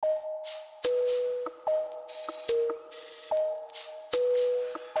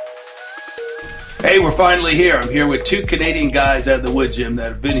Hey, we're finally here. I'm here with two Canadian guys at the Wood Gym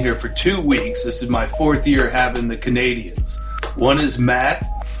that have been here for 2 weeks. This is my 4th year having the Canadians. One is Matt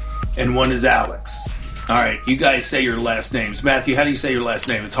and one is Alex. All right, you guys say your last names. Matthew, how do you say your last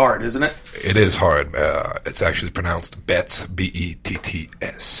name? It's hard, isn't it? It is hard. It's actually pronounced Betts,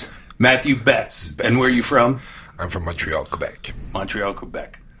 B-E-T-T-S. Matthew Betts. And where are you from? I'm from Montreal, Quebec. Montreal,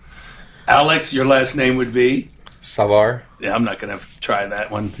 Quebec. Alex, your last name would be? Savard. Yeah, I'm not going to try that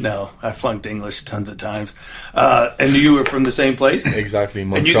one. No, I flunked English tons of times. And you were from the same place? Exactly.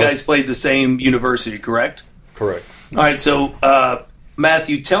 Montreal. And you guys played the same university, correct? Correct. All right, so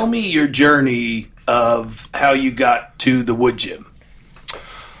Matthew, tell me your journey of how you got to the Wood Gym.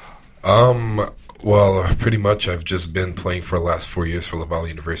 Well, pretty much I've just been playing for the last 4 years for Laval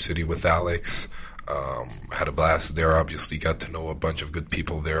University with Alex. Had a blast there. Obviously got to know a bunch of good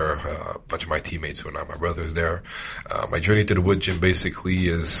people there, a bunch of my teammates who are now my brothers there. My journey to the Wood Gym basically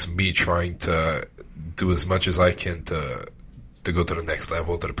is me trying to do as much as I can to go to the next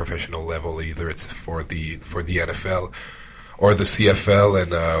level, to the professional level. Either it's for the NFL or the CFL,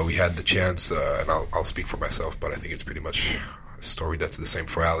 and we had the chance, and I'll speak for myself, but I think it's pretty much a story that's the same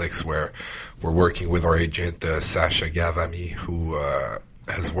for Alex, where we're working with our agent, Sasha Gavami, who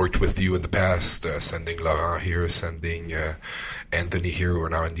has worked with you in the past, sending Laurent here, sending Anthony here, who are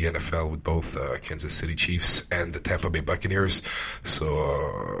now in the NFL with both Kansas City Chiefs and the Tampa Bay Buccaneers.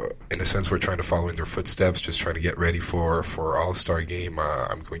 So, in a sense, we're trying to follow in their footsteps, just trying to get ready for All-Star game.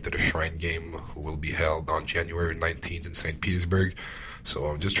 I'm going to the Shrine game, who will be held on January 19th in St. Petersburg. So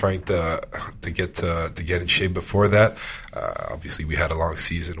I'm just trying to get in shape before that. Obviously, we had a long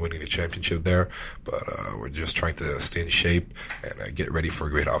season winning the championship there, but we're just trying to stay in shape and get ready for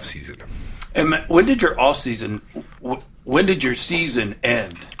a great off season. And when did your off season? When did your season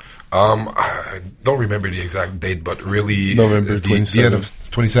end? I don't remember the exact date, but really November 27th. The end of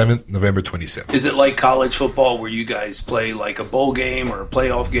 27th, November 27th. Is it like college football where you guys play like a bowl game or a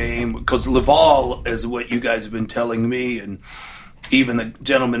playoff game? Because Laval is what you guys have been telling me, and even the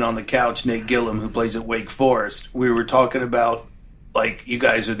gentleman on the couch, Nate Gillum, who plays at Wake Forest, we were talking about, like, you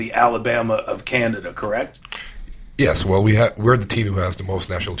guys are the Alabama of Canada, correct? Yes, well, we're the team who has the most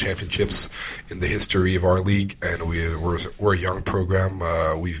national championships in the history of our league, and we're a young program.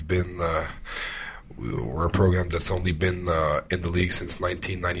 We're a program that's only been in the league since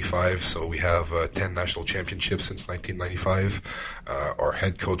 1995, so we have 10 national championships since 1995. Our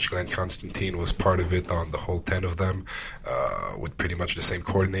head coach, Glenn Constantine, was part of it on the whole 10 of them, with pretty much the same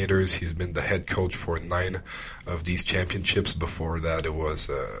coordinators. He's been the head coach for 9 of these championships. Before that, it was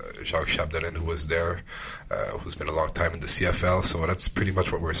Jacques Chapdelaine who was there, who's been a long time in the CFL. So that's pretty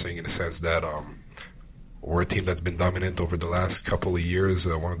much what we're saying, in the sense that we're a team that's been dominant over the last couple of years.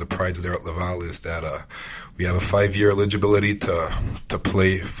 One of the prides there at Laval is that we have a 5-year eligibility to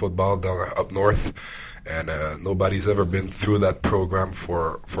play football down up north, and nobody's ever been through that program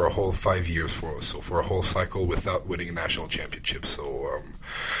for a whole 5 years, for a whole cycle without winning a national championship. So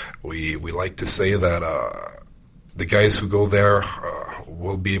we like to say that the guys who go there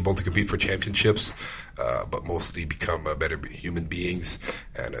will be able to compete for championships, but mostly become better human beings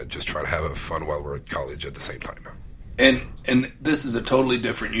and just try to have fun while we're at college at the same time. And this is a totally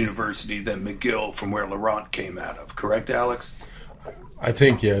different university than McGill, from where Laurent came out of, correct, Alex? I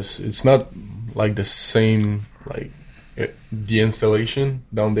think, yes. It's not like the same, like the installation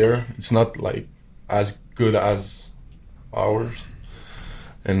down there. It's not like as good as ours.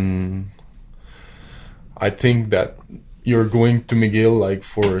 And I think that you're going to McGill like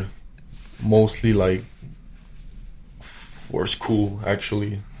for mostly like for school,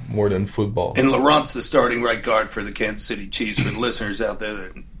 actually, more than football. And Laurent's the starting right guard for the Kansas City Chiefs, for the listeners out there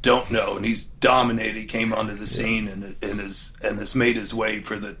that don't know. And he's dominated. He came onto the scene and has made his way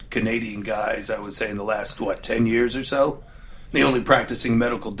for the Canadian guys, I would say, in the last, 10 years or so? The only practicing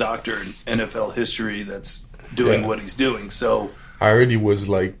medical doctor in NFL history that's doing what he's doing. So I already was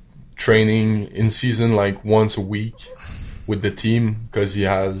like training in season like once a week with the team, because he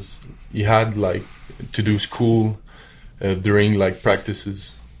had like to do school during like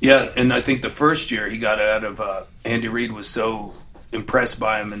practices. Yeah, and I think the first year he got out of Andy Reid was so impressed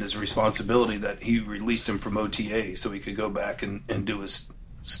by him and his responsibility that he released him from OTA so he could go back and do his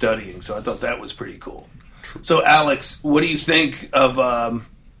studying. So I thought that was pretty cool. So Alex, what do you think of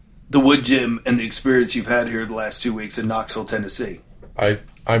the Wood Gym and the experience you've had here the last 2 weeks in Knoxville, Tennessee?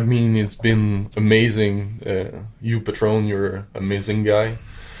 I mean, it's been amazing. You, Patron, you're an amazing guy.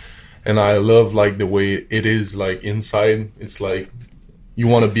 And I love like the way it is like inside. It's like you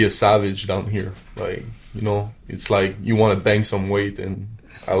want to be a savage down here. Like, you know, it's like you want to bang some weight, and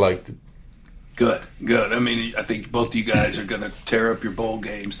I liked it. Good. I mean, I think both of you guys are going to tear up your bowl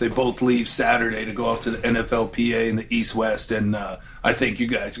games. They both leave Saturday to go off to the NFLPA in the East-West, and I think you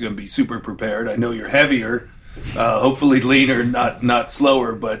guys are going to be super prepared. I know you're heavier, hopefully leaner, not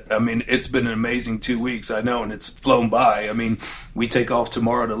slower, but, I mean, it's been an amazing 2 weeks, I know, and it's flown by. I mean, we take off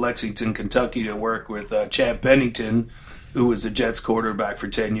tomorrow to Lexington, Kentucky to work with Chad Pennington, who was the Jets quarterback for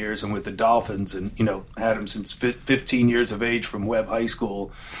 10 years and with the Dolphins, and, had him since 15 years of age from Webb High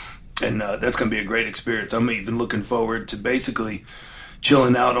School. And that's going to be a great experience. I'm even looking forward to basically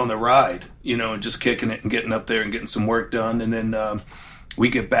chilling out on the ride, and just kicking it and getting up there and getting some work done. And then we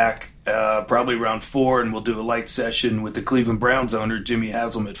get back probably around 4, and we'll do a light session with the Cleveland Browns owner, Jimmy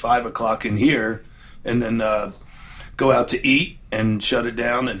Haslam, at 5 o'clock in here. And then go out to eat and shut it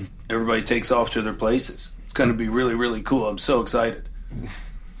down, and everybody takes off to their places. It's going to be really, really cool. I'm so excited.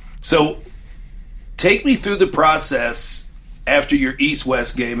 So take me through the process after your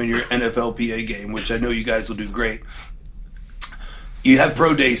East-West game and your NFLPA game, which I know you guys will do great. You have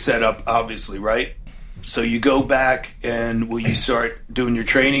pro days set up, obviously, right? So you go back, and will you start doing your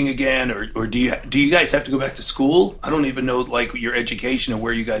training again, or do you guys have to go back to school? I don't even know your education and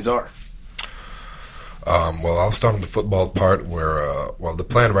where you guys are. Well, I'll start on the football part where, the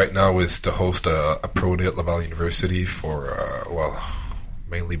plan right now is to host a pro day at Laval University for,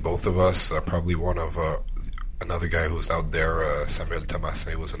 mainly both of us, probably one of another guy who's out there, Samuel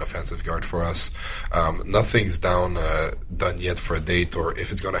Tamassin, was an offensive guard for us. Nothing's done yet for a date or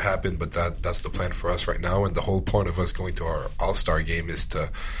if it's going to happen, but that's the plan for us right now. And the whole point of us going to our All-Star game is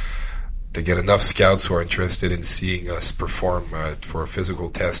to get enough scouts who are interested in seeing us perform for physical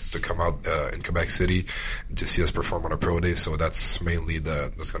tests to come out in Quebec City and to see us perform on a pro day. So that's mainly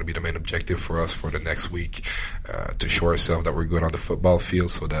that's going to be the main objective for us for the next week, to show ourselves that we're good on the football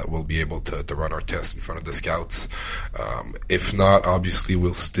field, so that we'll be able to run our tests in front of the scouts. If not, obviously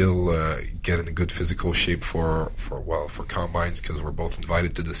we'll still get in a good physical shape for combines, because we're both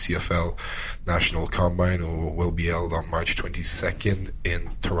invited to the CFL National Combine, who will be held on March 22nd in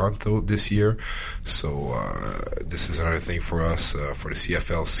Toronto this year. So this is another thing for us, for the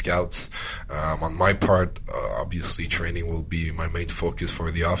CFL scouts. On my part, obviously training will be my main focus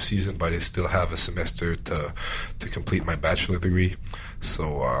for the off season, but I still have a semester to complete my bachelor degree.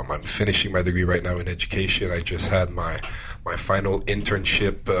 So I'm finishing my degree right now in education. I just had my final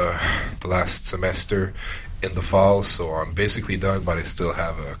internship the last semester in the fall, so I'm basically done, but I still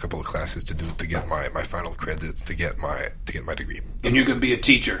have a couple of classes to do to get my final credits to get my degree. And you're going to be a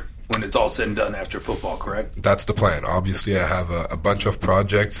teacher when it's all said and done after football, correct? That's the plan. Obviously, I have a bunch of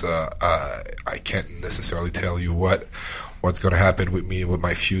projects. I can't necessarily tell you what's going to happen with me, with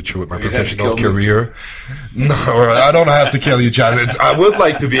my future, with my professional career. No, I don't have to kill you, Chad. I would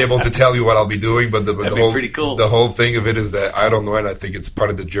like to be able to tell you what I'll be doing, but pretty cool. The whole thing of it is that I don't know, and I think it's part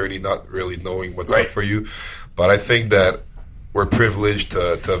of the journey, not really knowing what's up for you. But I think that we're privileged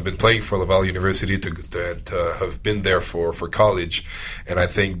to have been playing for Laval University, to have been there for college, and I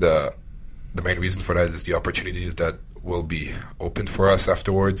think the main reason for that is the opportunities that will be open for us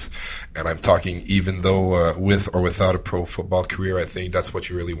afterwards. And I'm talking even though with or without a pro football career, I think that's what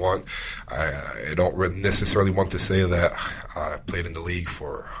you really want. I don't necessarily want to say that I played in the league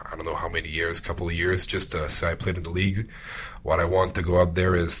for I don't know how many years, couple of years, just to say I played in the league. What I want to go out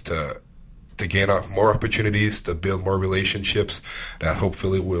there is to gain more opportunities, to build more relationships that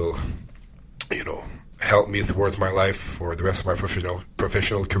hopefully will, help me towards my life for the rest of my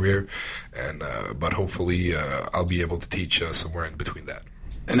professional career, and but hopefully I'll be able to teach somewhere in between that.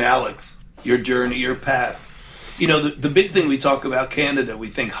 And Alex, your journey, your path. The big thing we talk about Canada, we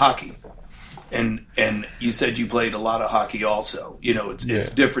think hockey, and you said you played a lot of hockey also. It's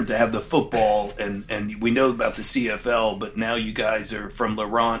different to have the football, and we know about the CFL, but now you guys are from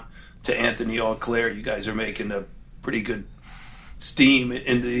Laurent to Anthony Auclair. You guys are making a pretty good steam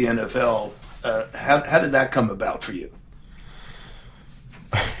into the NFL. How did that come about for you?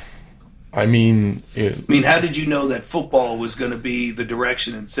 I mean, how did you know that football was going to be the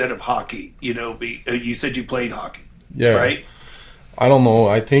direction instead of hockey? You said you played hockey, right? I don't know.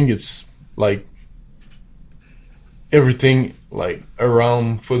 I think it's like everything like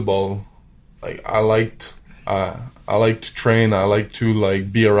around football. Like I like to train. I like to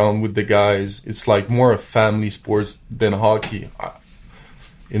like be around with the guys. It's like more a family sports than hockey,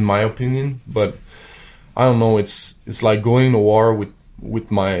 in my opinion. But I don't know. It's like going to war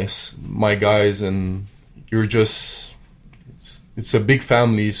with my guys, and you're just it's a big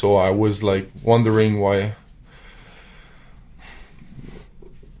family. So I was like wondering why,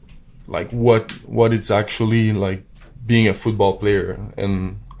 like what it's actually like being a football player,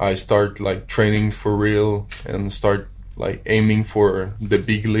 and I start like training for real and start like aiming for the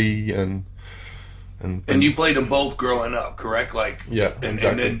big league, and And you played them both growing up, correct? Like, yeah, and, exactly.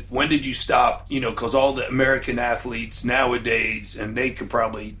 And then when did you stop? Because all the American athletes nowadays, and they could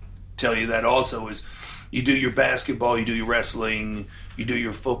probably tell you that also, is you do your basketball, you do your wrestling, you do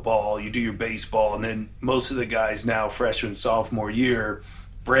your football, you do your baseball, and then most of the guys now, freshman, sophomore year,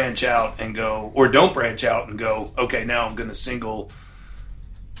 branch out and go, or don't branch out and go, okay, now I'm going to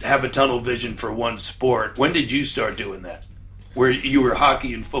have a tunnel vision for one sport. When did you start doing that? Where you were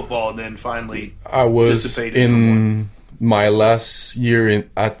hockey and football, and then finally I was dissipated in my last year in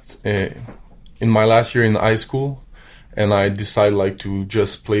my last year in high school, and I decided like to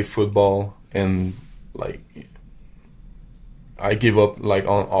just play football, and like I give up like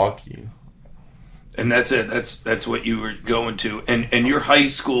on hockey. And that's it. That's what you were going to. And your high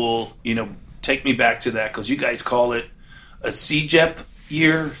school, take me back to that, because you guys call it a CJEP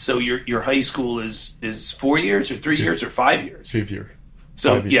year. So your high school is 4 years or 3 years or 5 years? 5 years.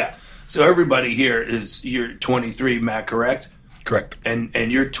 So 5 years. yeah. So everybody here you're 23, Matt, correct? Correct. And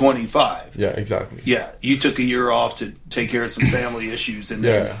you're 25. Yeah, exactly. Yeah. You took a year off to take care of some family issues, and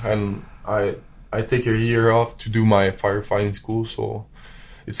then, Yeah, and I take a year off to do my firefighting school, so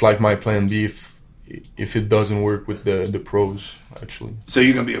it's like my plan B if it doesn't work with the pros, actually. so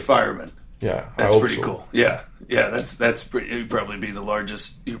you're gonna be a fireman. Yeah, That's I hope pretty so. cool. Yeah. That's pretty. You'd probably be the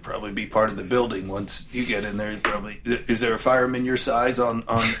largest. You'd probably be part of the building once you get in there. Is there a fireman your size on?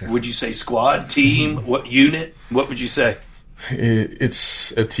 Would you say squad, team, what unit? What would you say?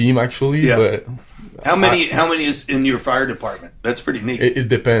 It's a team actually, Yeah. but How many is in your fire department? That's pretty neat. it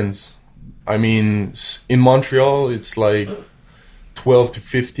depends. I mean, in Montreal, it's like 12 to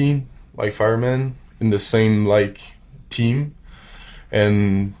 15 like firemen in the same like team,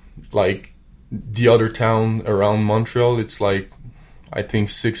 and like the other town around Montreal, it's like I think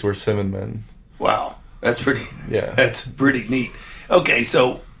 6 or 7 men. Wow, that's pretty. Yeah. That's pretty neat. Okay,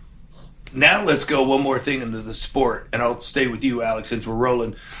 so now let's go one more thing into the sport, and I'll stay with you, Alex, since we're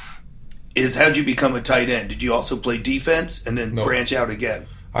rolling. How'd you become a tight end? Did you also play defense and then No. branch out again?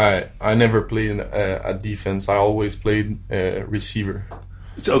 I never played a defense. I always played receiver.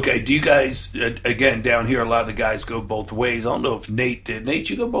 It's okay. Do you guys, again, down here, a lot of the guys go both ways. I don't know if Nate did. Nate,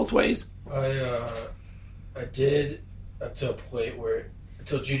 you go both ways? I did up to a point where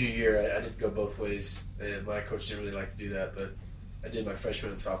until junior year I did go both ways, and my coach didn't really like to do that, but I did my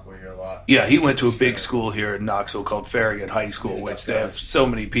freshman and sophomore year a lot. Yeah, he went to a big school here in Knoxville called Farragut High School, Yeah, which they have so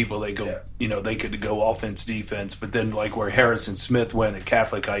many people. They go, they could go offense, defense, but then like where Harrison Smith went at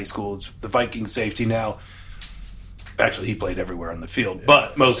Catholic High School, it's the Viking safety now. Actually, he played everywhere on the field,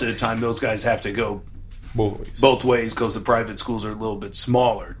 but most of the time those guys have to go Both ways. because the private schools are a little bit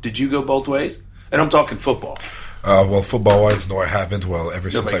smaller. Did you go both ways? And I'm talking football. Well, football-wise, no, I haven't. Well, ever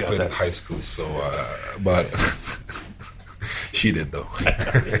since Nobody I played got in that. high school. So, but she did though.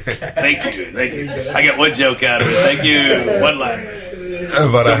 Thank you. I got one joke out of it. Thank you. One line.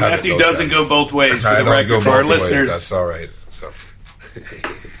 But So I had Matthew no doesn't chance. go both ways for I the don't record go for our both ways. listeners. That's all right. So.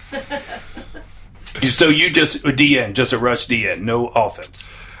 So you just a DN, just a rush DN, no offense.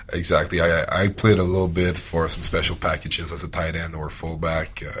 Exactly. I played a little bit for some special packages as a tight end or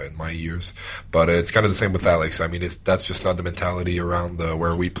fullback in my years, but it's kind of the same with Alex. I mean, that's just not the mentality around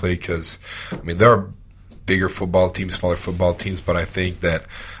where we play, because, I mean, there are bigger football teams, smaller football teams, but I think that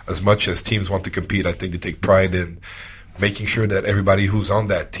as much as teams want to compete, I think they take pride in making sure that everybody who's on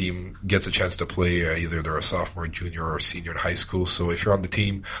that team gets a chance to play, either they're a sophomore, junior, or senior in high school. So if you're on the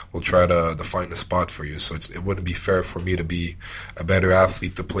team, we'll try to find a spot for you. So it wouldn't be fair for me to be a better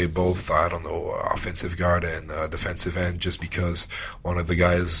athlete to play both, I don't know, offensive guard and defensive end, just because one of the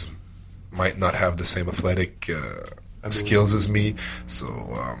guys might not have the same athletic skills as me.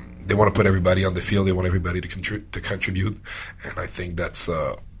 So they want to put everybody on the field. They want everybody to contribute. And I think that's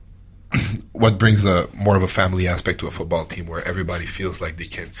what brings more of a family aspect to a football team, where everybody feels like they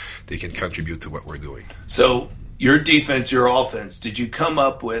can contribute to what we're doing. So your defense, your offense, did you come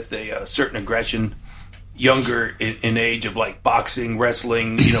up with a certain aggression younger in age of like boxing,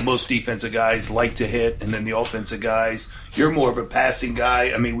 wrestling? Most defensive guys like to hit, and then the offensive guys, you're more of a passing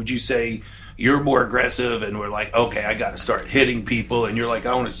guy. I mean, would you say you're more aggressive and we're like, okay, I got to start hitting people, and you're like,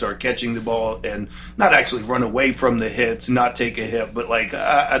 I want to start catching the ball and not actually run away from the hits, not take a hit, but like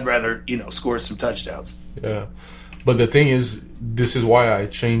I'd rather, score some touchdowns. Yeah, but the thing is, this is why I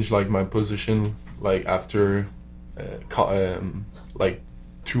changed like my position like after like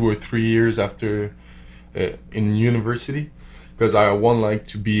 2 or 3 years after in university, because I want like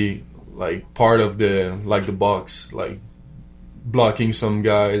to be like part of the box, like blocking some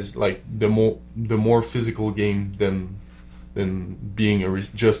guys, like the more physical game than being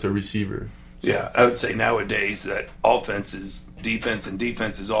just a receiver. Yeah, I would say nowadays that offense is defense and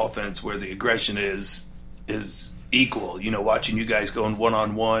defense is offense, where the aggression is equal. You know, watching you guys going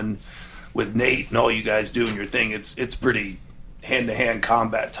one-on-one with Nate and all you guys doing your thing, it's pretty hand-to-hand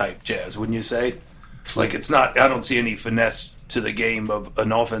combat type jazz, wouldn't you say? Like, it's not, I don't see any finesse to the game of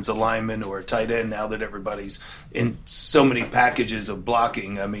an offensive lineman or a tight end now that everybody's in so many packages of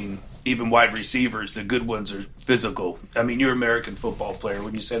blocking. I mean, even wide receivers, the good ones are physical. I mean, you're an American football player.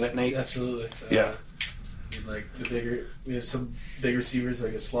 Wouldn't you say that, Nate? Absolutely. Yeah. I mean, like the bigger, we have some big receivers,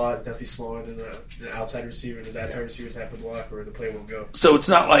 like a slot is definitely smaller than the outside receiver. Those outside receivers have to block or the play won't go. So it's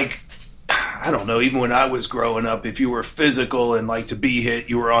not like, I don't know, even when I was growing up, if you were physical and like to be hit,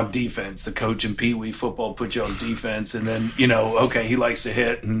 you were on defense. The coach in Pee Wee football put you on defense, and then, you know, okay, he likes to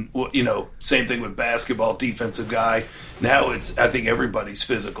hit, and, you know, same thing with basketball, defensive guy. Now it's, I think everybody's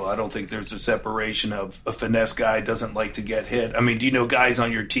physical. I don't think there's a separation of a finesse guy doesn't like to get hit. I mean, do you know guys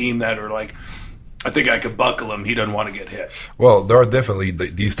on your team that are like, I think I could buckle him, he doesn't want to get hit? Well, there are definitely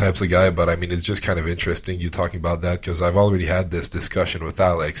these types of guy, but I mean, it's just kind of interesting you talking about that, because I've already had this discussion with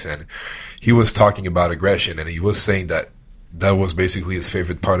Alex, and he was talking about aggression, and he was saying that was basically his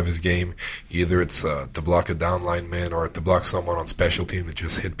favorite part of his game. Either it's to block a down lineman or to block someone on special team and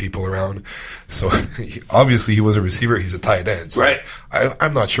just hit people around. So obviously he was a receiver, he's a tight end. So right.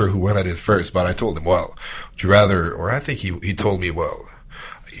 I'm not sure who went at it first, but I told him, well, would you rather, or I think he told me, well,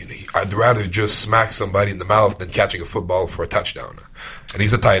 I'd rather just smack somebody in the mouth than catching a football for a touchdown. And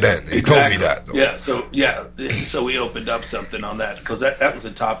he's a tight end. He told me that. So. So we opened up something on that, because that was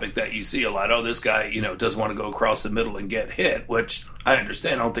a topic that you see a lot. Oh, this guy, you know, doesn't want to go across the middle and get hit, which I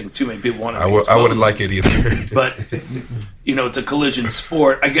understand. I don't think too many people want to be exposed. I wouldn't like it either. But, you know, it's a collision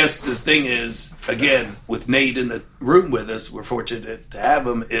sport. I guess the thing is, again, with Nate in the room with us, we're fortunate to have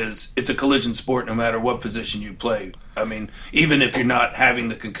him, is it's a collision sport no matter what position you play. I mean, even if you're not having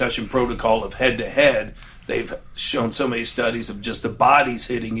the concussion protocol of head-to-head, they've shown so many studies of just the bodies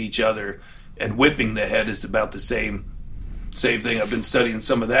hitting each other and whipping the head is about the same thing. I've been studying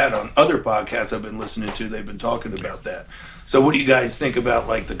some of that on other podcasts I've been listening to. They've been talking about that. So what do you guys think about,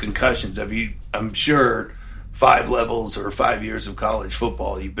 like, the concussions? I'm sure 5 levels or 5 years of college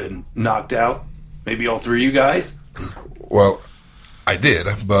football, you've been knocked out. Maybe all 3 of you guys? Well, I did,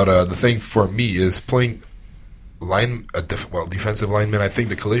 but the thing for me is playing defensive lineman. I think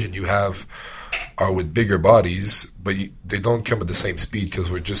the collision you have are with bigger bodies, but they don't come at the same speed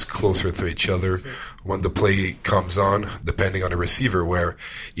because we're just closer to each other when the play comes on, depending on the receiver, where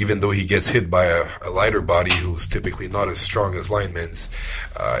even though he gets hit by a lighter body who's typically not as strong as linemen's,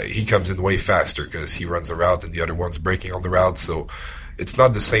 he comes in way faster because he runs a route and the other one's breaking on the route. So it's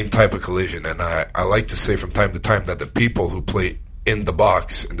not the same type of collision. And I like to say from time to time that the people who play in the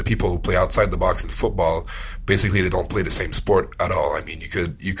box and the people who play outside the box in football, basically they don't play the same sport at all. I mean,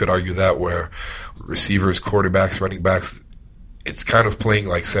 you could argue that, where receivers, quarterbacks, running backs, it's kind of playing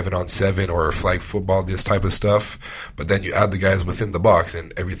like 7-on-7 or flag football, this type of stuff. But then you add the guys within the box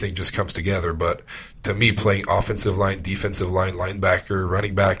and everything just comes together. But to me, playing offensive line, defensive line, linebacker,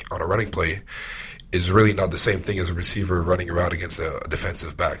 running back on a running play is really not the same thing as a receiver running around against a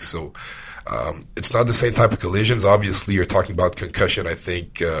defensive back. So it's not the same type of collisions. Obviously, you're talking about concussion. I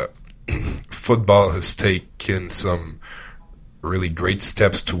think football has taken some really great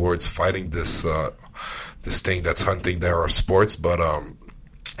steps towards fighting this thing that's hunting their sports. But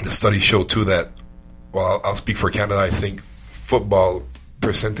the studies show too that, well, I'll speak for Canada. I think football,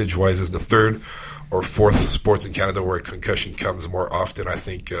 percentage-wise, is the 3rd or 4th sports in Canada where concussion comes more often. I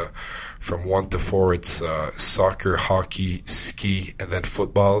think from 1 to 4, it's soccer, hockey, ski, and then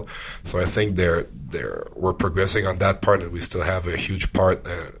football. So I think we're progressing on that part, and we still have a huge part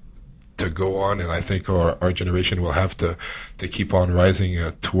to go on. And I think our generation will have to keep on rising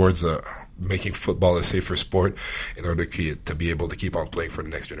towards making football a safer sport in order to be able to keep on playing for the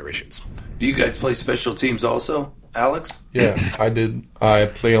next generations. Do you guys play special teams also, Alex? Yeah, I did. I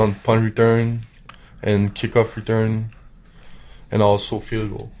play on punt return and kickoff return, and also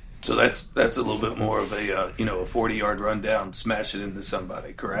field goal. So that's a little bit more of a a 40-yard run down, smash it into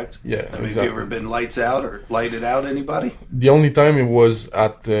somebody, correct? Yeah, I mean, exactly. Have you ever been lights out or lighted out anybody? The only time it was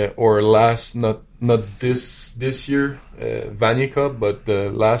at not this year, Vanier Cup, but the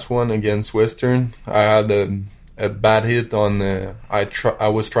last one against Western. I had a bad hit on. I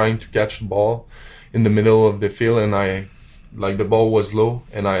was trying to catch the ball in the middle of the field, and the ball was low,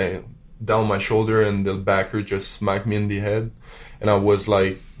 and I down my shoulder, and the backer just smacked me in the head, and I was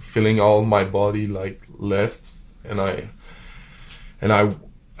like feeling all my body like left, and I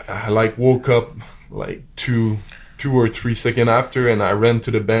like woke up like two or 3 seconds after, and I ran to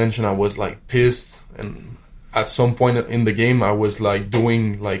the bench, and I was like pissed. And at some point in the game, I was like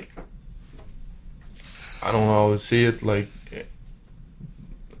doing like I don't know how to say it, like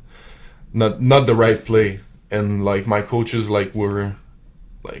not the right play, and like my coaches like were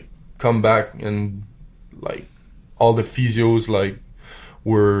like come back and like all the physios like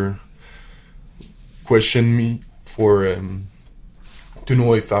were questioning me for to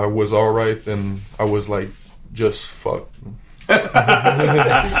know if I was all right, and I was like just fuck.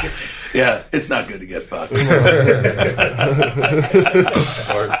 Yeah, it's not good to get fucked.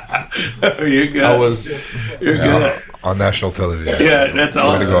 Sorry. You're good. You're good. On national television. Yeah, that's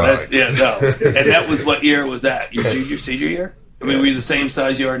awesome. go, That's, yeah, no. And that was what year was that? Your junior, senior year? I mean, were you the same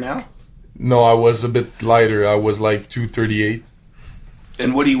size you are now? No, I was a bit lighter. I was like 238,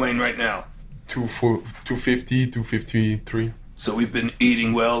 And what are you weighing right now? 250, 253. So we've been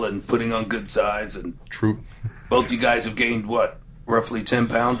eating well and putting on good size, and True. both you guys have gained what? Roughly 10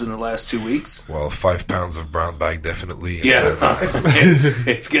 pounds in the last 2 weeks? Well, 5 pounds of brown bag, definitely. And Yeah. then,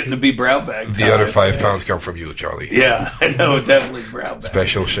 It's getting to be brown bag time. the other 5 pounds come from you, Charlie. Yeah, I know, definitely brown bag.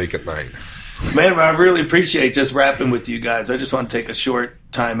 Special shake at 9. Man, I really appreciate just rapping with you guys. I just want to take a short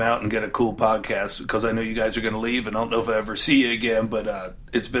time out and get a cool podcast because I know you guys are going to leave and I don't know if I ever see you again, but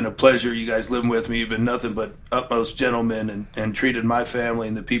it's been a pleasure. You guys living with me. You've been nothing but utmost gentlemen and treated my family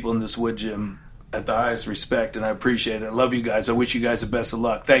and the people in this wood gym at the highest respect, and I appreciate it. I love you guys. I wish you guys the best of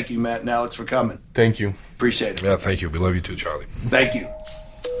luck. Thank you, Matt and Alex, for coming. Thank you. Appreciate it. Yeah, thank you. We love you too, Charlie. Thank you.